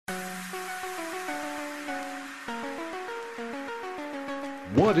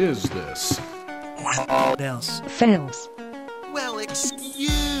What is this? What else? Fails. Well,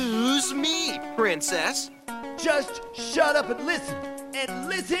 excuse me, princess. Just shut up and listen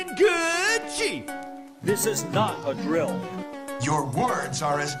good, Chief. This is not a drill. Your words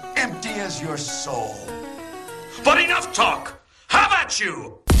are as empty as your soul. But enough talk! How about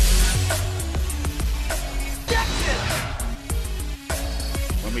you?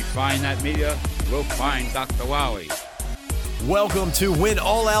 When we find that meteor, we'll find Dr. Wowie. Welcome to When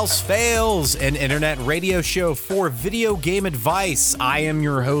All Else Fails, an internet radio show for video game advice. I am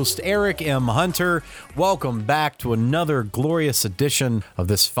your host, Eric M. Hunter. Welcome back to another glorious edition of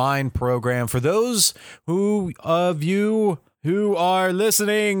this fine program. For those of you who are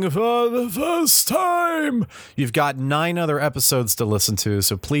listening for the first time, you've got 9 other episodes to listen to,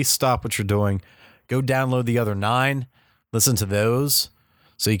 so please stop what you're doing. Go download the other 9, listen to those,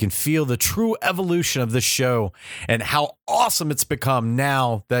 so you can feel the true evolution of this show and how awesome it's become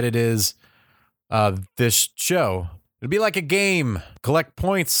now that it is this show. It'd be like a game. Collect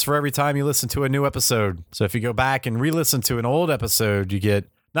points for every time you listen to a new episode. So if you go back and re-listen to an old episode, you get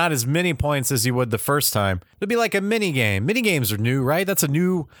not as many points as you would the first time. It'd be like a mini game. Mini games are new, right? That's a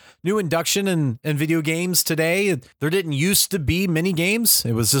new induction in video games today. There didn't used to be mini games.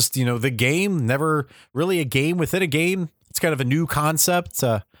 It was just, the game, never really a game within a game. It's kind of a new concept.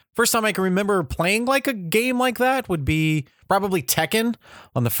 First time I can remember playing like a game like that would be probably Tekken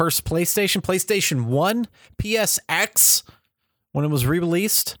on the first PlayStation 1, PSX when it was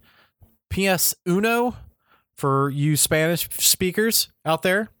re-released, PS Uno for you Spanish speakers out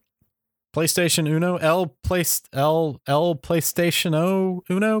there, PlayStation Uno, PlayStation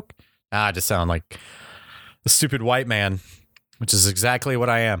Uno. I just sound like a stupid white man, which is exactly what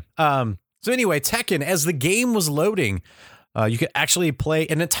I am. So anyway, Tekken, as the game was loading, you could actually play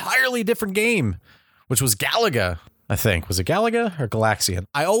an entirely different game, which was Galaga, I think. Was it Galaga or Galaxian?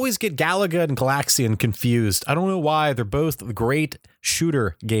 I always get Galaga and Galaxian confused. I don't know why. They're both great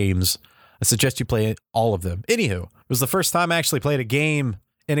shooter games. I suggest you play all of them. Anywho, it was the first time I actually played a game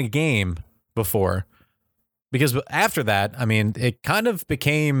in a game before. Because after that, it kind of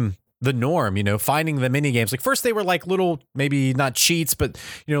became the norm, finding the mini games. Like first they were like little, maybe not cheats, but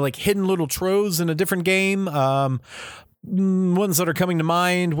like hidden little troves in a different game. Ones that are coming to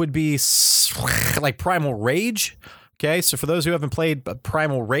mind would be like Primal Rage. Okay, so for those who haven't played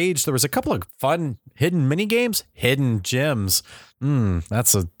Primal Rage, there was a couple of fun hidden mini games, hidden gems.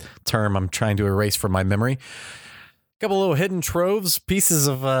 That's a term I'm trying to erase from my memory. Couple little hidden troves, pieces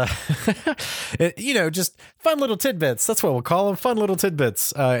of, just fun little tidbits. That's what we'll call them, fun little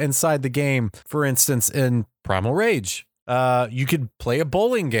tidbits inside the game. For instance, in Primal Rage, you could play a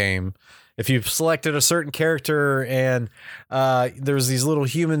bowling game. If you've selected a certain character and there's these little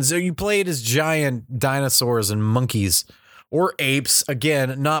humans, you played as giant dinosaurs and monkeys or apes.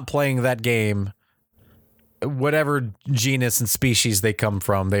 Again, not playing that game. Whatever genus and species they come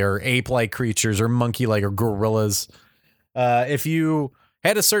from, they are ape-like creatures or monkey-like or gorillas. If you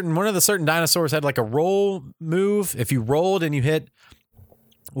had one of the certain dinosaurs had like a roll move. If you rolled and you hit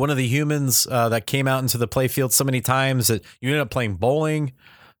one of the humans that came out into the playfield so many times that you ended up playing bowling,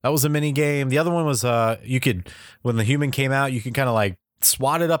 that was a mini game. The other one was when the human came out, you could kind of like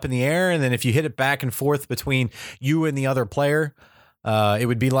swat it up in the air, and then if you hit it back and forth between you and the other player, it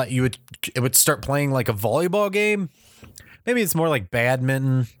would be like it would start playing like a volleyball game. Maybe it's more like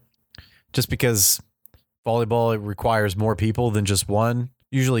badminton, just because volleyball, it requires more people than just one,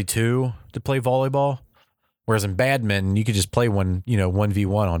 usually 2 to play volleyball. Whereas in badminton, you could just play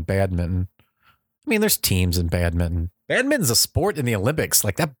 1v1 on badminton. There's teams in badminton. Badminton's a sport in the Olympics.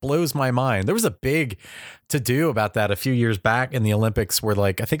 Like, that blows my mind. There was a big to-do about that a few years back in the Olympics where,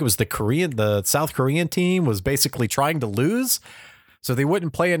 like, I think it was the South Korean team was basically trying to lose, so they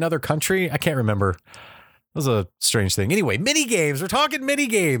wouldn't play another country. I can't remember. It was a strange thing. Anyway, mini games. We're talking mini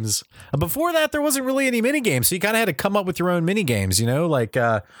games. Before that, there wasn't really any mini games, so you kind of had to come up with your own mini games. Like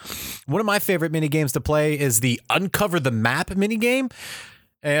one of my favorite mini games to play is the Uncover the Map mini game.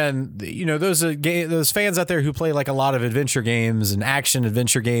 And, those fans out there who play like a lot of adventure games and action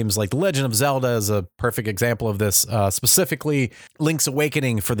adventure games, like The Legend of Zelda is a perfect example of this, specifically Link's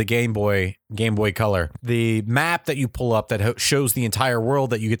Awakening for the Game Boy Color. The map that you pull up that shows the entire world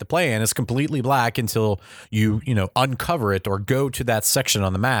that you get to play in is completely black until you uncover it or go to that section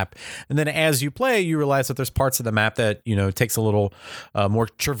on the map. And then as you play, you realize that there's parts of the map that, takes a little more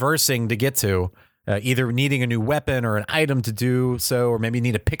traversing to get to. Either needing a new weapon or an item to do so, or maybe you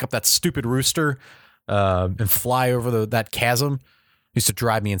need to pick up that stupid rooster and fly over that chasm. It used to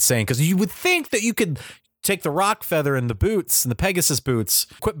drive me insane because you would think that you could take the rock feather and the boots and the Pegasus boots,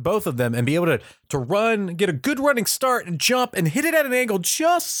 equip both of them, and be able to run, get a good running start and jump and hit it at an angle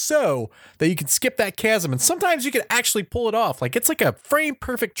just so that you can skip that chasm. And sometimes you can actually pull it off. Like, it's like a frame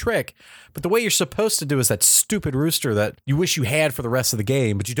perfect trick. But the way you're supposed to do is that stupid rooster that you wish you had for the rest of the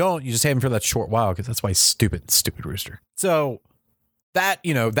game, but you don't. You just have him for that short while, because that's why he's stupid rooster. So that,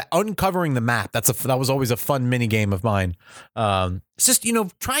 you know, that uncovering the map, that was always a fun mini game of mine. It's just, you know,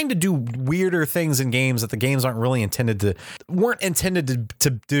 trying to do weirder things in games that the games weren't intended to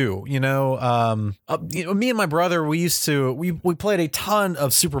do, you know. Me and my brother, we played a ton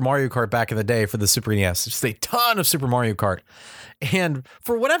of Super Mario Kart back in the day for the Super NES, just a ton of Super Mario Kart. And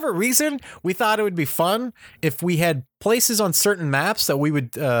for whatever reason, we thought it would be fun if we had places on certain maps that we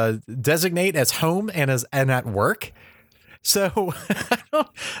would designate as home and at work. So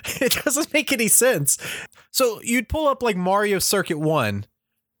it doesn't make any sense. So you'd pull up like Mario Circuit 1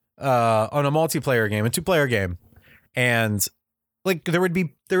 on a multiplayer game, a 2-player game, and like there would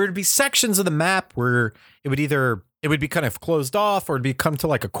be sections of the map where it would be kind of closed off, or it'd be come to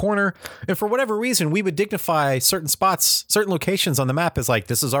like a corner. And for whatever reason, we would dignify certain spots, certain locations on the map as like,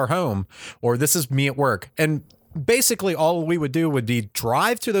 this is our home, or this is me at work. And basically all we would do would be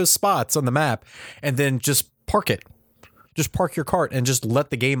drive to those spots on the map and then just park it. Just park your cart and just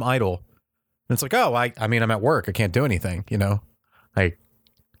let the game idle. And it's like, oh, I mean, I'm at work. I can't do anything, you know? I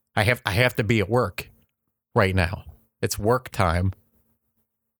have to be at work right now. It's work time.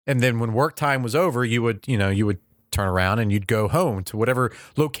 And then when work time was over, you would turn around and you'd go home to whatever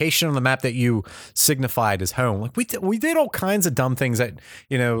location on the map that you signified as home. Like we did all kinds of dumb things that,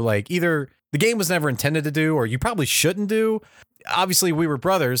 you know, like either the game was never intended to do or you probably shouldn't do. Obviously, we were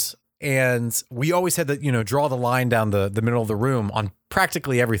brothers. And we always had to, you know, draw the line down the middle of the room on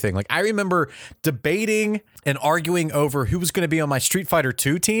practically everything. Like, I remember debating and arguing over who was going to be on my Street Fighter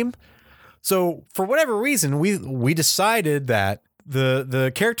 2 team. So for whatever reason, we decided that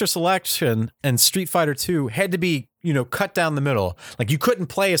the character selection in Street Fighter 2 had to be, you know, cut down the middle. Like, you couldn't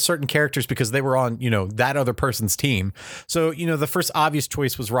play as certain characters because they were on, you know, that other person's team. So, you know, the first obvious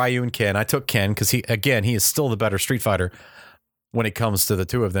choice was Ryu and Ken. I took Ken because he is still the better Street Fighter when it comes to the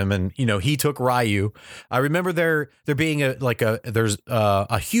two of them. And, you know, he took Ryu. I remember there being there's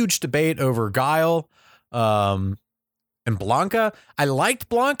a huge debate over Guile and Blanca. I liked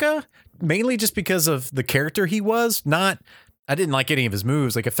Blanca mainly just because of the character he was. I didn't like any of his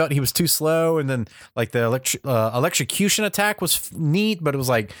moves. Like, I felt he was too slow. And then like the electrocution attack was neat, but it was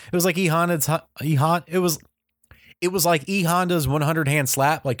like it was like E Honda's 100 hand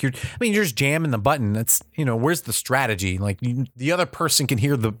slap. Like you're just jamming the button. That's, you know, where's the strategy? Like the other person can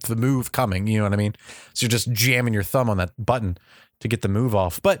hear the move coming. You know what I mean? So you're just jamming your thumb on that button to get the move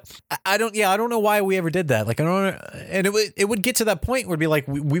off. But I don't know why we ever did that. Like, I don't, and it would get to that point where it'd be like,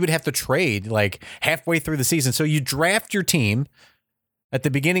 we would have to trade like halfway through the season. So you draft your team at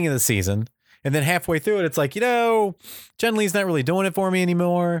the beginning of the season. And then halfway through it, it's like, you know, Chun-Li's not really doing it for me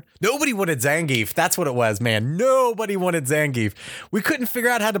anymore. Nobody wanted Zangief. That's what it was, man. Nobody wanted Zangief. We couldn't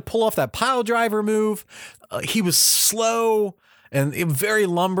figure out how to pull off that pile driver move. He was slow and very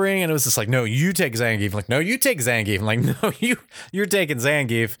lumbering. And it was just like, no, you take Zangief. I'm like, no, you take Zangief. I'm like, no, you're taking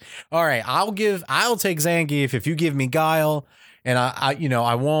Zangief. All right, I'll take Zangief if you give me Guile. And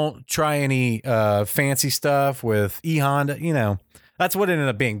I won't try any fancy stuff with E Honda, you know. That's what it ended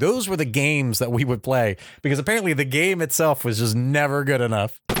up being. Those were the games that we would play because apparently the game itself was just never good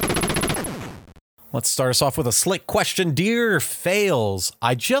enough. Let's start us off with a slick question. Dear Fails,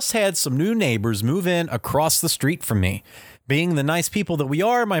 I just had some new neighbors move in across the street from me. Being the nice people that we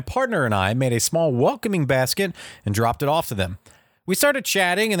are, my partner and I made a small welcoming basket and dropped it off to them. We started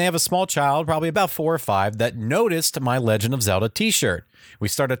chatting, and they have a small child, probably about 4 or 5, that noticed my Legend of Zelda t-shirt. We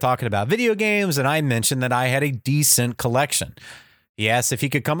started talking about video games, and I mentioned that I had a decent collection. He asked if he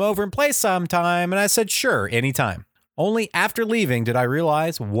could come over and play sometime, and I said, sure, anytime. Only after leaving did I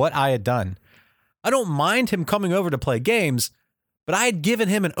realize what I had done. I don't mind him coming over to play games, but I had given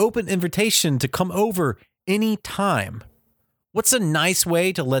him an open invitation to come over anytime. What's a nice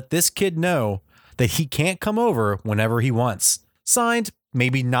way to let this kid know that he can't come over whenever he wants? Signed,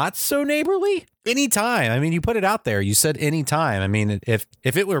 maybe not so neighborly? Anytime. I mean, you put it out there. You said anytime. I mean, if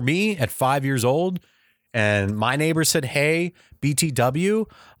it were me at 5 years old and my neighbor said, hey, BTW,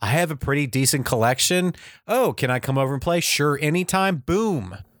 I have a pretty decent collection. Oh, can I come over and play? Sure, anytime.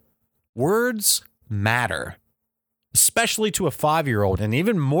 Boom. Words matter, especially to a 5-year-old, and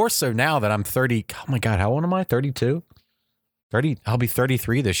even more so now that I'm 30. Oh my God, how old am I? 32? 30. I'll be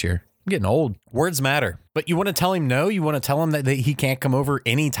 33 this year. I'm getting old. Words matter. But you want to tell him no? You want to tell him that he can't come over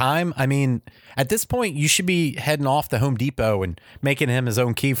anytime? I mean, at this point, you should be heading off to Home Depot and making him his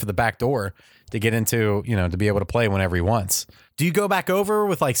own key for the back door to get into, to be able to play whenever he wants. Do you go back over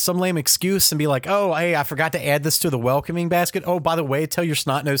with like some lame excuse and be like, oh, hey, I forgot to add this to the welcoming basket. Oh, by the way, tell your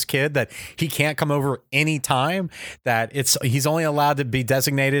snot-nosed kid that he can't come over anytime, that he's only allowed to be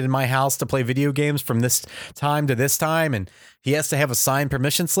designated in my house to play video games from this time to this time, and he has to have a signed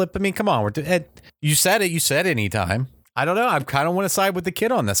permission slip. I mean, come on. You said it. You said anytime. I don't know. I kind of want to side with the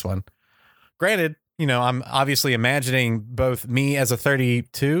kid on this one. Granted, I'm obviously imagining both me as a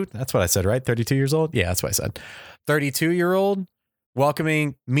 32. That's what I said, right? 32 years old? Yeah, that's what I said. 32-year-old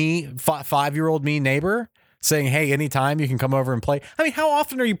welcoming me, 5-year-old me neighbor, saying, hey, anytime you can come over and play. I mean, how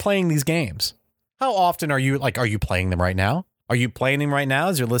often are you playing these games? How often are you playing them right now? Are you playing them right now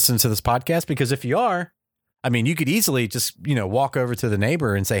as you're listening to this podcast? Because if you are, I mean, you could easily just, walk over to the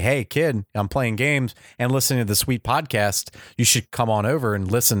neighbor and say, hey, kid, I'm playing games and listening to the sweet podcast. You should come on over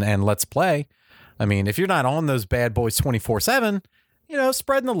and listen and let's play. I mean, if you're not on those bad boys 24/7,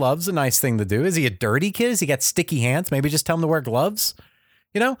 spreading the love's a nice thing to do. Is he a dirty kid? Has he got sticky hands? Maybe just tell him to wear gloves,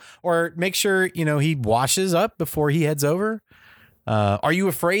 or make sure, he washes up before he heads over. Are you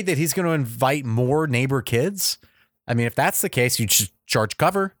afraid that he's going to invite more neighbor kids? I mean, if that's the case, you should charge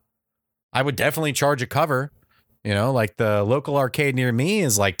cover. I would definitely charge a cover. Like the local arcade near me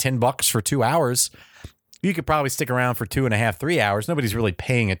is like $10 for 2 hours. You could probably stick around for 2.5, 3 hours. Nobody's really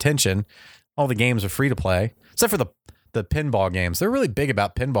paying attention. All the games are free to play, except for the pinball games. They're really big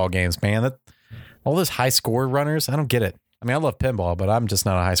about pinball games, man. All those high score runners, I don't get it. I mean, I love pinball, but I'm just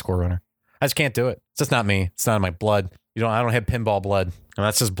not a high score runner. I just can't do it. It's just not me. It's not in my blood. I don't have pinball blood. And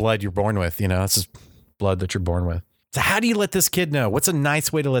that's just blood you're born with. That's just blood that you're born with. So how do you let this kid know? What's a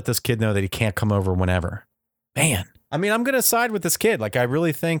nice way to let this kid know that he can't come over whenever? Man. I mean, I'm going to side with this kid. Like, I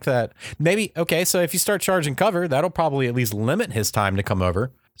really think that maybe, okay, so if you start charging cover, that'll probably at least limit his time to come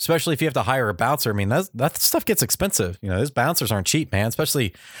over. Especially if you have to hire a bouncer. I mean, that stuff gets expensive. Those bouncers aren't cheap, man.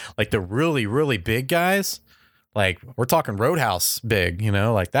 Especially like the really, really big guys. Like we're talking Roadhouse big,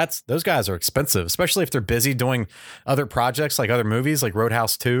 like those guys are expensive, especially if they're busy doing other projects like other movies like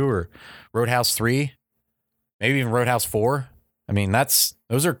Roadhouse 2 or Roadhouse 3, maybe even Roadhouse 4. I mean,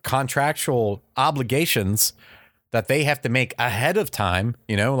 those are contractual obligations that they have to make ahead of time,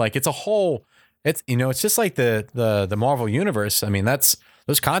 like it's just like the Marvel universe. I mean,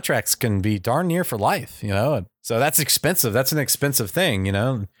 those contracts can be darn near for life, so that's expensive. That's an expensive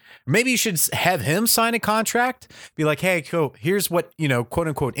thing, Maybe you should have him sign a contract, be like, hey, here's what, quote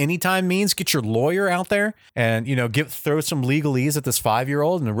unquote, anytime means. Get your lawyer out there and, throw some legalese at this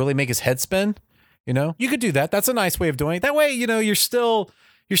 5-year-old and really make his head spin. You could do that. That's a nice way of doing it. That way, you're still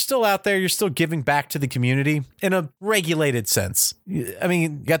out there. You're still giving back to the community in a regulated sense. I mean, you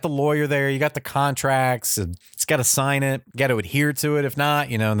got the lawyer there. You got the contracts. And it's got to sign it. You got to adhere to it. If not,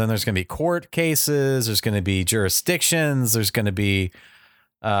 and then there's going to be court cases. There's going to be jurisdictions. There's going to be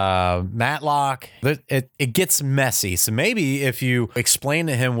Matlock. It gets messy. So maybe if you explain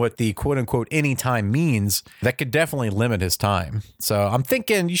to him what the quote unquote anytime means, that could definitely limit his time. So I'm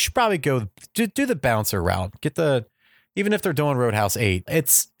thinking you should probably go do the bouncer route. Even if they're doing Roadhouse 8,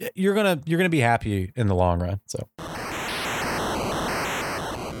 you're gonna be happy in the long run. So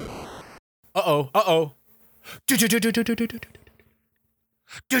uh-oh.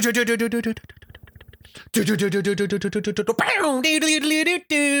 Welcome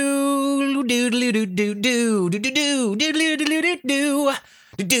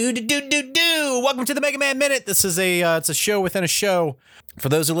to the Mega Man Minute. This is it's a show within a show. For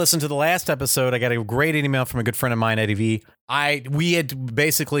those who listened to the last episode, I got a great email from a good friend of mine, Eddie V. We had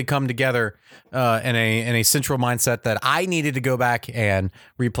basically come together in a central mindset that I needed to go back and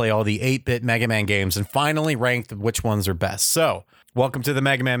replay all the 8-bit Mega Man games and finally rank which ones are best. So, welcome to the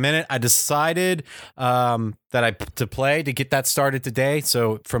Mega Man Minute. I decided to get that started today.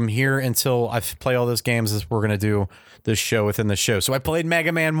 So from here until I play all those games, we're going to do this show within the show. So I played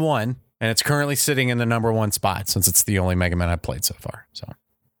Mega Man 1, and it's currently sitting in the number 1 spot since it's the only Mega Man I've played so far. So,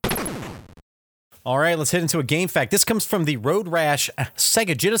 all right, let's head into a game fact. This comes from the Road Rash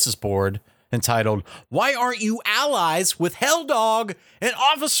Sega Genesis board entitled, Why Aren't You Allies with Hell Dog and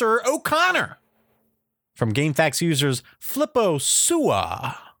Officer O'Connor? From GameFAQs users Flippio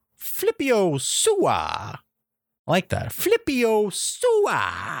Sua. I like that. Flippio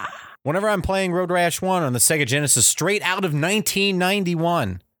Sua. Whenever I'm playing Road Rash 1 on the Sega Genesis straight out of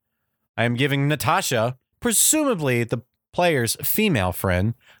 1991, I am giving Natasha, presumably the player's female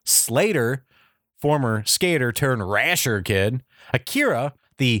friend, Slater, former skater turned rasher kid, Akira,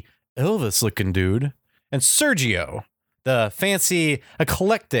 the Elvis-looking dude, and Sergio, the fancy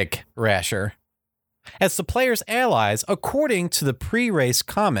eclectic rasher. as the player's allies according to the pre-race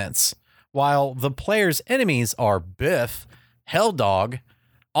comments, while the player's enemies are Biff, Helldog,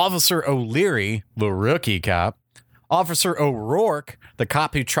 Officer O'Leary, the rookie cop, Officer O'Rourke, the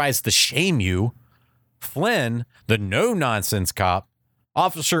cop who tries to shame you, Flynn, the no-nonsense cop,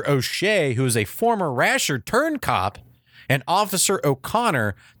 Officer O'Shea, who is a former Rasher turned cop, and Officer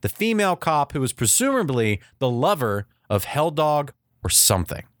O'Connor, the female cop who is presumably the lover of Helldog or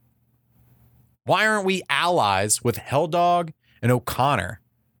something. Why aren't we allies with Helldog and O'Connor?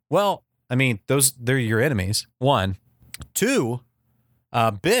 Well, I mean, they're your enemies. 1. 2,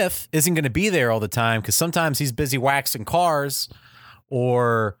 Biff isn't going to be there all the time because sometimes he's busy waxing cars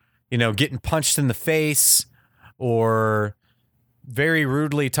or, getting punched in the face or very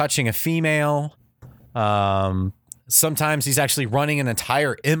rudely touching a female. Sometimes he's actually running an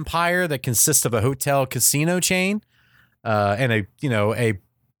entire empire that consists of a hotel casino chain and a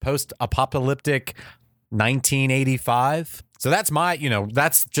post-apocalyptic 1985. So that's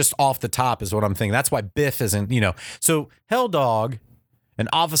that's just off the top is what I'm thinking. That's why Biff isn't, So Helldog and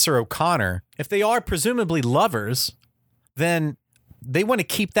Officer O'Connor, if they are presumably lovers, then they want to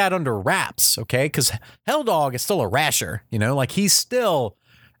keep that under wraps, okay? Because Helldog is still a rasher, he's still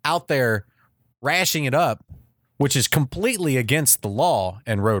out there rashing it up, which is completely against the law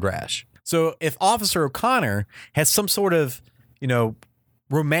and road rash. So if Officer O'Connor has some sort of,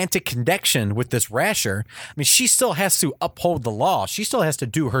 romantic connection with this rasher, I mean, she still has to uphold the law. She still has to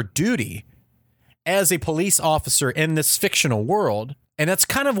do her duty as a police officer in this fictional world. And that's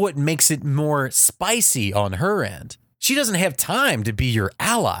kind of what makes it more spicy on her end. She doesn't have time to be your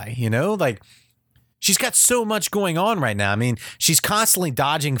ally, she's got so much going on right now. I mean, she's constantly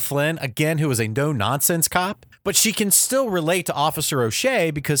dodging Flynn, again, who is a no-nonsense cop, but she can still relate to Officer O'Shea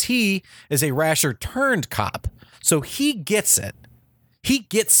because he is a rasher turned cop. So he gets it. He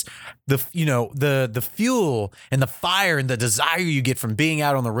gets the fuel and the fire and the desire you get from being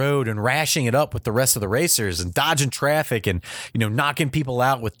out on the road and rashing it up with the rest of the racers and dodging traffic and, knocking people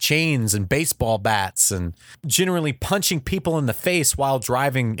out with chains and baseball bats and generally punching people in the face while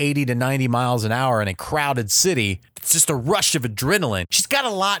driving 80 to 90 miles an hour in a crowded city. It's just a rush of adrenaline. She's got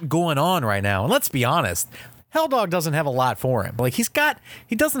a lot going on right now. And let's be honest, Helldog doesn't have a lot for him.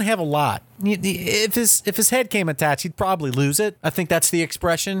 He doesn't have a lot. If his head came attached, he'd probably lose it. I think that's the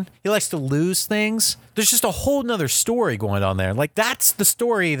expression. He likes to lose things. There's just a whole nother story going on there. That's the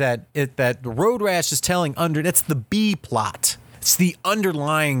story that Road Rash is telling that's the B plot. It's the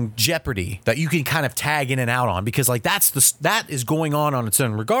underlying jeopardy that you can kind of tag in and out on because that is going on its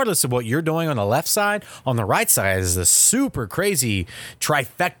own, regardless of what you're doing on the left side. On the right side is this super crazy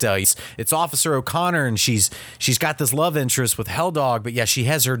trifecta. It's Officer O'Connor and she's got this love interest with Helldog, but yeah, she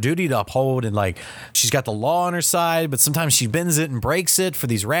has her duty to uphold and she's got the law on her side, but sometimes she bends it and breaks it for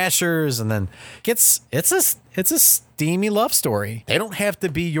these rashers, and then it's a steamy love story. They don't have to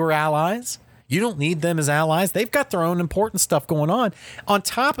be your allies. You don't need them as allies. They've got their own important stuff going on. On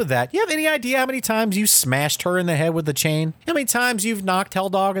top of that, you have any idea how many times you smashed her in the head with a chain? How many times you've knocked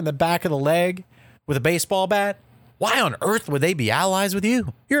Helldog in the back of the leg with a baseball bat? Why on earth would they be allies with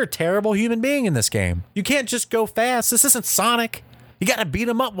you? You're a terrible human being in this game. You can't just go fast. This isn't Sonic. You got to beat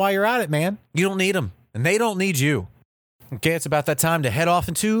them up while you're at it, man. You don't need them, and they don't need you. Okay, it's about that time to head off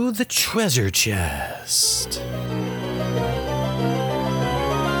into the treasure chest.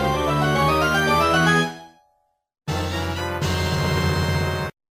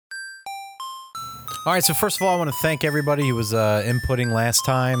 All right, so first of all, I want to thank everybody who was inputting last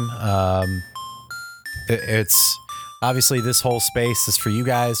time. It's obviously this whole space is for you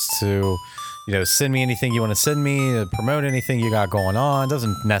guys to, send me anything you want to send me, to promote anything you got going on. It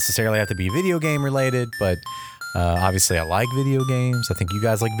doesn't necessarily have to be video game related, but obviously I like video games. I think you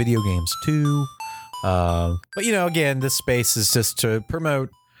guys like video games too. But again, this space is just to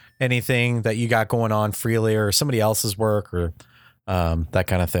promote anything that you got going on freely or somebody else's work or that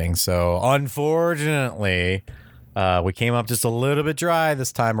kind of thing. So unfortunately, we came up just a little bit dry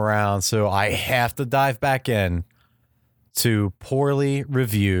this time around. So I have to dive back in to poorly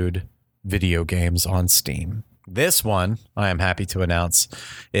reviewed video games on Steam. This one, I am happy to announce,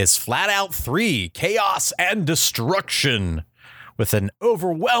 is Flat Out 3 Chaos and Destruction, with an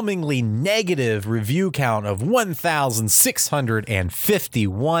overwhelmingly negative review count of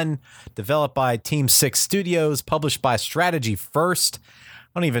 1,651, developed by Team 6 Studios, published by Strategy First.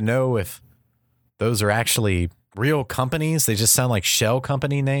 I don't even know if those are actually real companies. They just sound like shell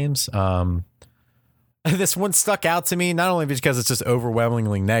company names. This one stuck out to me, not only because it's just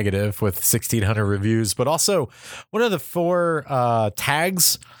overwhelmingly negative with 1,600 reviews, but also one of the 4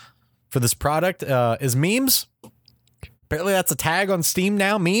 tags for this product is memes. Apparently that's a tag on Steam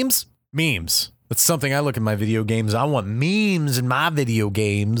now. Memes. That's something I look at my video games. I want memes in my video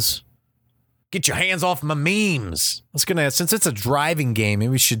games. Get your hands off my memes. Since it's a driving game, maybe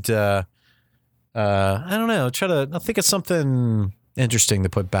we should, I don't know, I'll think of something interesting to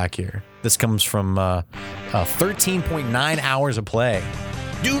put back here. This comes from 13.9 hours of play.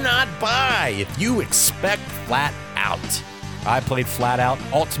 Do not buy if you expect Flat Out. I played Flat Out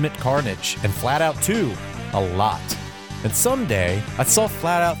Ultimate Carnage and Flat Out 2 a lot. And someday, I saw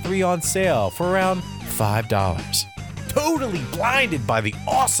Flat Out 3 on sale for around $5. Totally blinded by the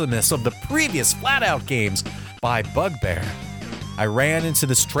awesomeness of the previous Flat Out games by Bugbear, I ran into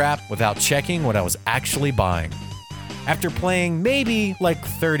this trap without checking what I was actually buying. After playing maybe like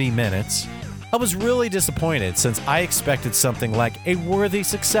 30 minutes, I was really disappointed since I expected something like a worthy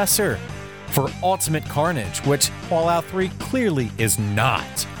successor for Ultimate Carnage, which Fallout 3 clearly is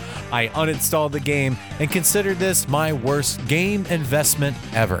not. I uninstalled the game and considered this my worst game investment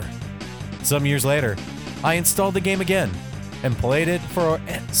ever. Some years later, I installed the game again and played it for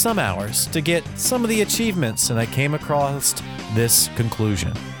some hours to get some of the achievements, and I came across this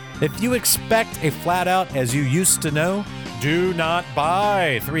conclusion. If you expect a Flat Out as you used to know, do not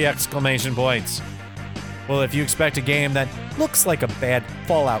buy! 3 exclamation points. Well, if you expect a game that looks like a bad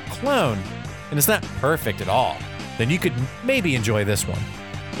Fallout clone, and it's not perfect at all, then you could maybe enjoy this one.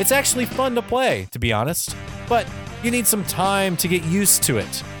 It's actually fun to play, to be honest, but you need some time to get used to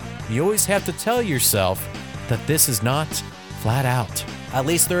it. You always have to tell yourself that this is not Flat Out. At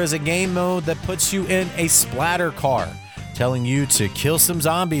least there is a game mode that puts you in a splatter car, telling you to kill some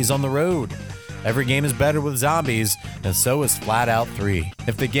zombies on the road. Every game is better with zombies, and so is Flat Out 3.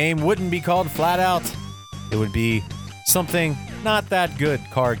 If the game wouldn't be called Flat Out, it would be something not that good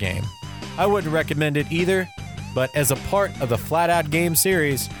car game. I wouldn't recommend it either, but as a part of the Flat Out game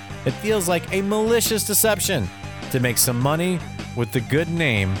series, it feels like a malicious deception to make some money with the good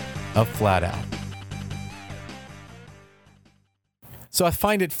name of Flat Out. So I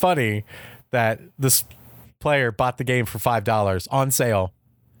find it funny that this player bought the game for $5 on sale,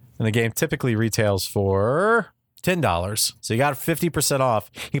 and the game typically retails for $10. So he got 50% off.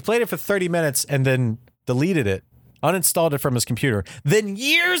 He played it for 30 minutes and then deleted it, uninstalled it from his computer. Then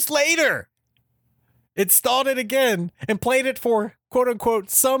years later, installed it again and played it for quote unquote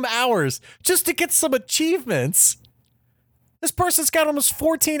some hours just to get some achievements. This person's got almost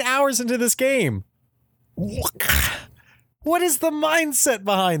 14 hours into this game. What is the mindset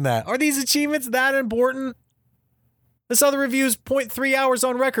behind that? Are these achievements that important? This other review is 0.3 hours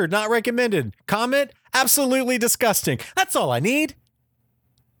on record, not recommended. Comment? Absolutely disgusting. That's all I need.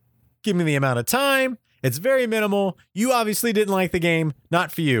 Give me the amount of time. It's very minimal. You obviously didn't like the game.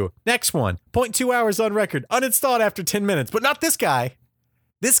 Not for you. Next one. 0.2 hours on record. Uninstalled after 10 minutes. But not this guy.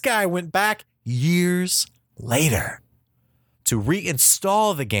 This guy went back years later to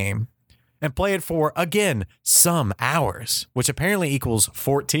reinstall the game and play it for, again, some hours, which apparently equals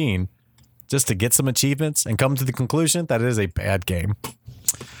 14, just to get some achievements and come to the conclusion that it is a bad game.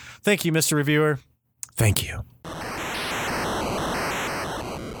 Thank you, Mr. Reviewer. Thank you.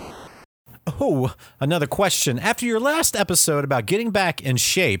 Oh, another question. After your last episode about getting back in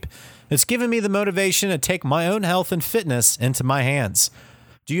shape, it's given me the motivation to take my own health and fitness into my hands.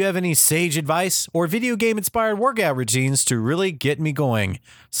 Do you have any sage advice or video game inspired workout routines to really get me going?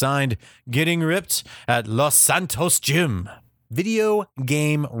 Signed, Getting Ripped at Los Santos Gym. Video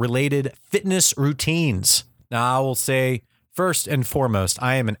game related fitness routines. Now, I will say, first and foremost,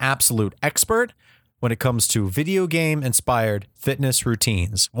 I am an absolute expert when it comes to video game inspired fitness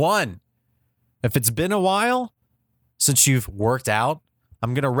routines. 1, if it's been a while since you've worked out,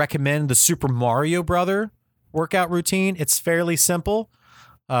 I'm going to recommend the Super Mario Brother workout routine. It's fairly simple.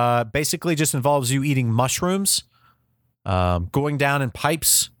 Basically just involves you eating mushrooms, going down in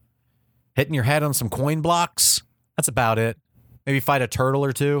pipes, hitting your head on some coin blocks. That's about it. Maybe fight a turtle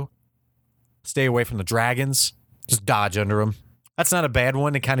or two. Stay away from the dragons. Just dodge under them. That's not a bad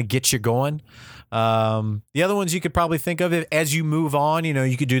one to kind of get you going. The other ones you could probably think of as you move on,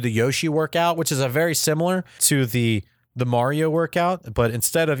 you could do the Yoshi workout, which is a very similar to the Mario workout, but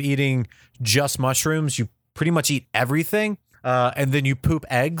instead of eating just mushrooms, you pretty much eat everything. And then you poop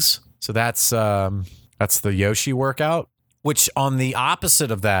eggs. So that's the Yoshi workout, which on the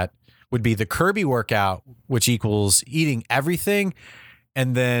opposite of that would be the Kirby workout, which equals eating everything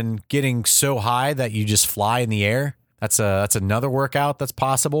and then getting so high that you just fly in the air. That's another workout that's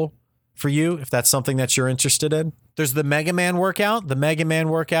possible for you if that's something that you're interested in. There's the Mega Man workout. The Mega Man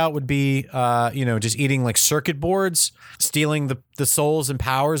workout would be, just eating like circuit boards, stealing the souls and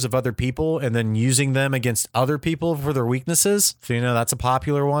powers of other people, and then using them against other people for their weaknesses. So, that's a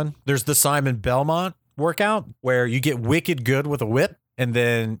popular one. There's the Simon Belmont workout, where you get wicked good with a whip, and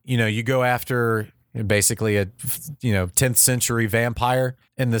then, you go after basically a 10th century vampire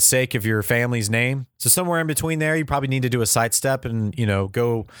in the sake of your family's name. So somewhere in between there, you probably need to do a sidestep and,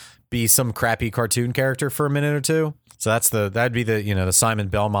 go be some crappy cartoon character for a minute or two. So that'd be the Simon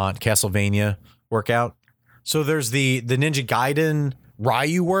Belmont Castlevania workout. So there's the Ninja Gaiden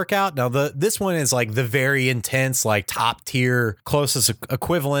Ryu workout. Now this one is like the very intense, like top tier, closest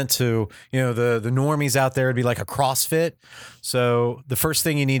equivalent to, the normies out there would be like a CrossFit. So the first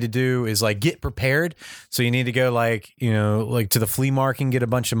thing you need to do is like get prepared. So you need to go like to the flea market and get a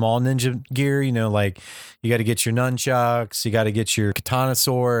bunch of mall ninja gear, like you got to get your nunchucks, you got to get your katana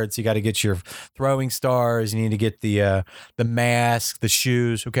swords, you got to get your throwing stars, you need to get the mask, the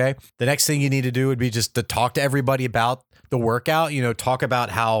shoes. Okay. The next thing you need to do would be just to talk to everybody about the workout, talk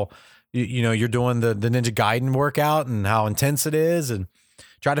about how, you're doing the Ninja Gaiden workout and how intense it is, and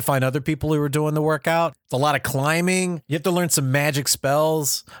try to find other people who are doing the workout. It's a lot of climbing. You have to learn some magic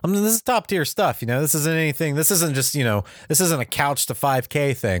spells. I mean, this is top tier stuff. This isn't anything. This isn't just, this isn't a couch to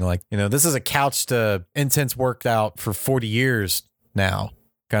 5K thing. Like, this is a couch to intense workout for 40 years now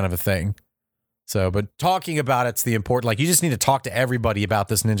kind of a thing. So, but talking about it's the important, like you just need to talk to everybody about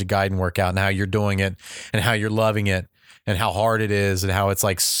this Ninja Gaiden workout and how you're doing it and how you're loving it and how hard it is and how it's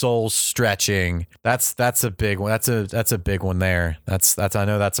like soul stretching. That's a big one. That's a big one there. I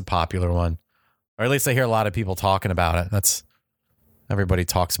know that's a popular one, or at least I hear a lot of people talking about it. Everybody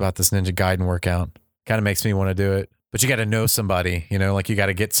talks about this Ninja Gaiden workout. Kind of makes me want to do it, but you got to know somebody, like you got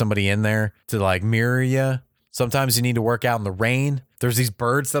to get somebody in there to like mirror you. Sometimes you need to work out in the rain. There's these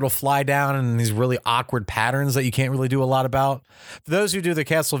birds that'll fly down in these really awkward patterns that you can't really do a lot about. For those who do the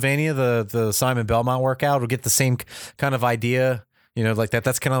Castlevania, the Simon Belmont workout will get the same kind of idea, like that.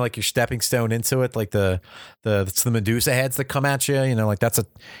 That's kind of like your stepping stone into it. Like it's the Medusa heads that come at you, like that's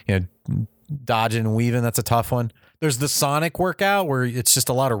dodging and weaving. That's a tough one. There's the Sonic workout where it's just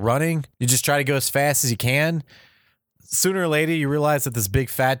a lot of running. You just try to go as fast as you can. Sooner or later, you realize that this big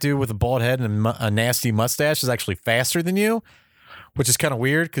fat dude with a bald head and a nasty mustache is actually faster than you, which is kind of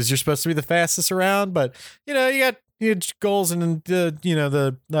weird because you're supposed to be the fastest around. But, you got goals and,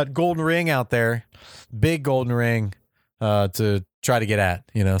 that golden ring out there, big golden ring to try to get at,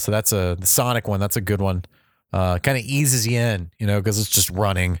 So that's the Sonic one. That's a good one. Kind of eases you in, because it's just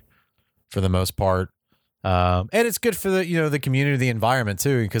running for the most part. And it's good for the community, the environment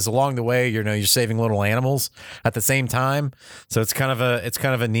too, because along the way, you're saving little animals at the same time. So it's kind of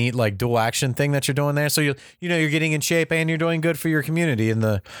a neat like dual action thing that you're doing there. So you're getting in shape and you're doing good for your community and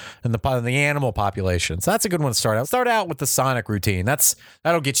the animal population. So that's a good one to start out. Start out with the Sonic routine.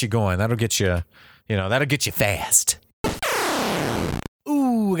 That'll get you going. That'll get you, that'll get you fast.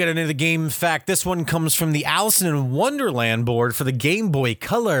 Ooh, we got another game fact. This one comes from the Alice in Wonderland board for the Game Boy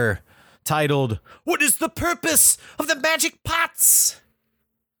Color, titled, "What is the purpose of the magic pots?"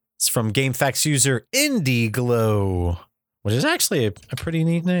 It's from GameFAQs user IndieGlow, which is actually a pretty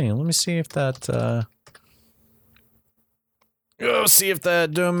neat name. Let me see if that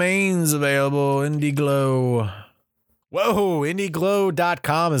domain's available. IndieGlow. Whoa,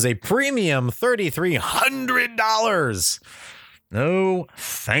 IndieGlow.com is a premium $3,300. No,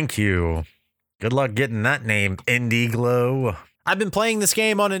 thank you. Good luck getting that name, IndieGlow. I've been playing this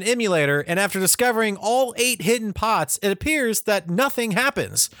game on an emulator, and after discovering all 8 hidden pots, it appears that nothing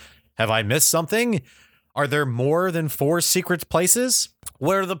happens. Have I missed something? Are there more than 4 secret places?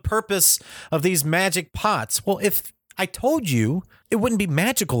 What are the purpose of these magic pots? Well, if I told you, it wouldn't be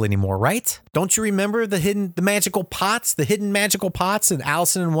magical anymore, right? Don't you remember the hidden magical pots in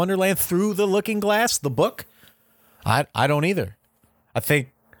Alice in Wonderland Through the Looking Glass, the book? I don't either. I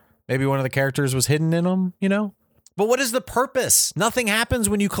think maybe one of the characters was hidden in them, But what is the purpose? Nothing happens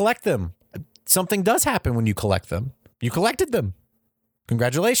when you collect them. Something does happen when you collect them. You collected them.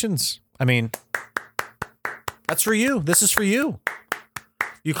 Congratulations. I mean, that's for you. This is for you.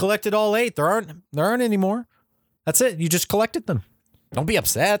 You collected all 8. There aren't any more. That's it. You just collected them. Don't be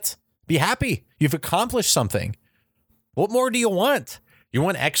upset. Be happy. You've accomplished something. What more do you want? You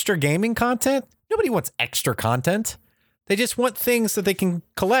want extra gaming content? Nobody wants extra content. They just want things that they can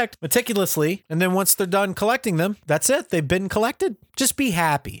collect meticulously, and then once they're done collecting them, that's it. They've been collected. Just be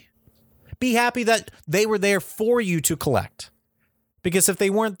happy. Be happy that they were there for you to collect. Because if they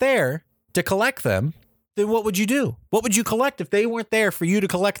weren't there to collect them, then what would you do? What would you collect if they weren't there for you to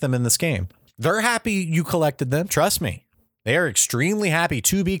collect them in this game? They're happy you collected them. Trust me. They are extremely happy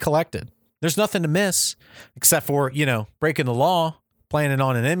to be collected. There's nothing to miss except for, breaking the law, playing it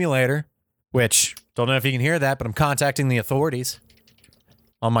on an emulator, which, don't know if you can hear that, but I'm contacting the authorities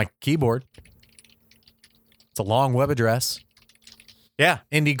on my keyboard. It's a long web address. Yeah,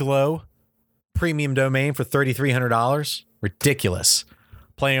 IndieGlow, premium domain for $3,300. Ridiculous.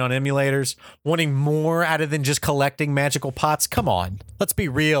 playing on emulators, wanting more out of than just collecting magical pots. Come on, let's be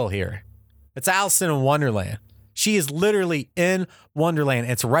real here. It's Alice in Wonderland. She is literally in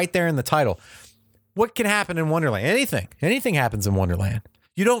Wonderland. It's right there in the title. What can happen in Wonderland? Anything. Anything happens in Wonderland.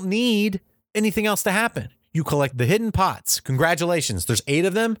 You don't need anything else to happen. You collect the hidden pots. Congratulations. There's 8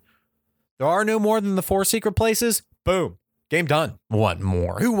 of them. There are no more than the 4 secret places. Boom. Game done. Want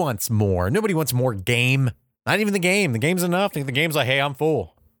more? Who wants more? Nobody wants more game. Not even the game. The game's enough. The game's like, hey, I'm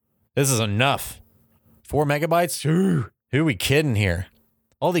full. This is enough. 4 megabytes? Who are we kidding here?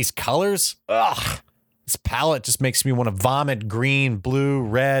 All these colors? Ugh. This palette just makes me want to vomit green, blue,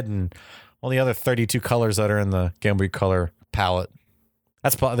 red, and all the other 32 colors that are in the Game Boy Color palette. I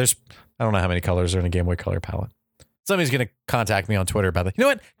don't know how many colors are in a Game Boy Color palette. Somebody's going to contact me on Twitter about that. You know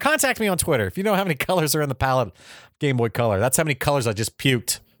what? Contact me on Twitter if you know how many colors are in the palette of Game Boy Color. That's how many colors I just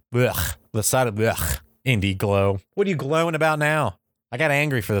puked. Ugh. The side of ugh. Indie glow. What are you glowing about now? I got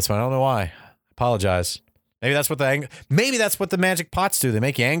angry for this one. I don't know why. Apologize. Maybe that's what the magic pots do. They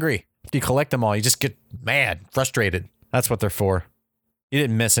make you angry. If you collect them all, you just get mad, frustrated. That's what they're for. You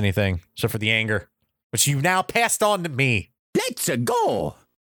didn't miss anything, except for the anger, which you've now passed on to me. Let's go.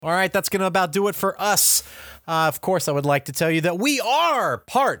 All right, that's going to about do it for us. Of course, I would like to tell you that we are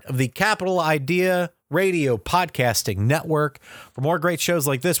part of the Capital Idea Radio Podcasting Network. For more great shows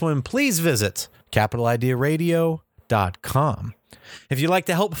like this one, please visit capitalidearadio.com. If you'd like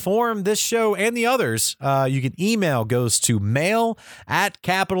to help form this show and the others, you can email goes to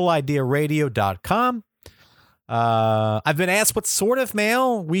mail@capitalidearadio.com. I've been asked what sort of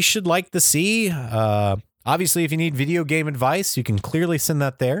mail we should like to see. Obviously, if you need video game advice, you can clearly send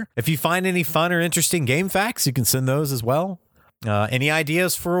that there. If you find any fun or interesting game facts, you can send those as well. Any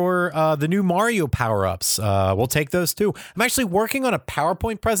ideas for the new Mario power-ups? We'll take those too. I'm actually working on a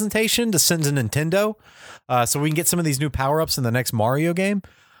PowerPoint presentation to send to Nintendo so we can get some of these new power-ups in the next Mario game.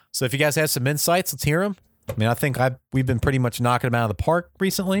 So if you guys have some insights, let's hear them. I mean, I think we've been pretty much knocking them out of the park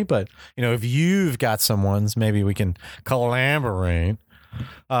recently, but if you've got some ones, maybe we can collaborate.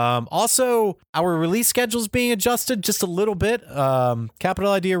 Also, our release schedule is being adjusted just a little bit.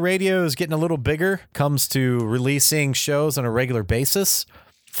 Capital Idea Radio is getting a little bigger, comes to releasing shows on a regular basis.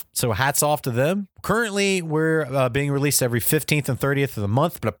 So hats off to them. Currently, we're being released every 15th and 30th of the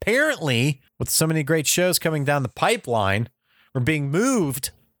month, but apparently, with so many great shows coming down the pipeline, we're being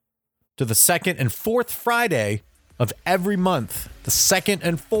moved to the 2nd and 4th Friday of every month. The 2nd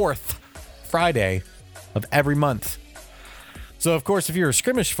and 4th Friday of every month. So, of course, if you're a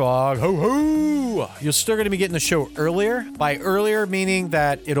Skirmish Frog, you're still going to be getting the show earlier. By earlier, meaning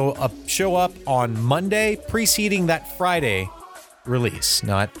that it'll show up on Monday, preceding that Friday release.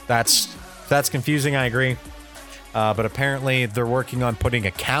 That's confusing, I agree. But apparently, they're working on putting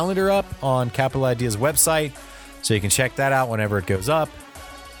a calendar up on Capital Idea's website, so you can check that out whenever it goes up.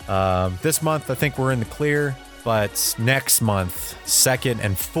 This month, I think we're in the clear, but next month, 2nd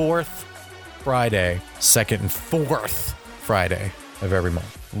and 4th Friday, 2nd and 4th Friday of every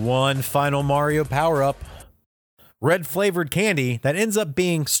month. One final Mario power-up. Red flavored candy that ends up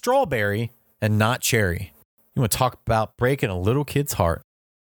being strawberry and not cherry. You want to talk about breaking a little kid's heart.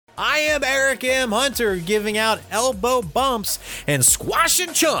 I am Eric M. Hunter, giving out elbow bumps and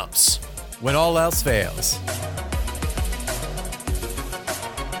squashing chumps when all else fails.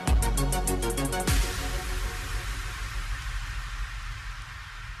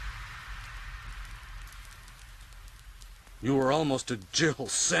 You were almost a Jill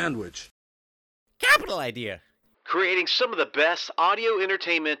sandwich. Capital Idea. Creating some of the best audio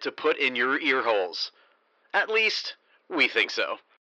entertainment to put in your ear holes. At least, we think so.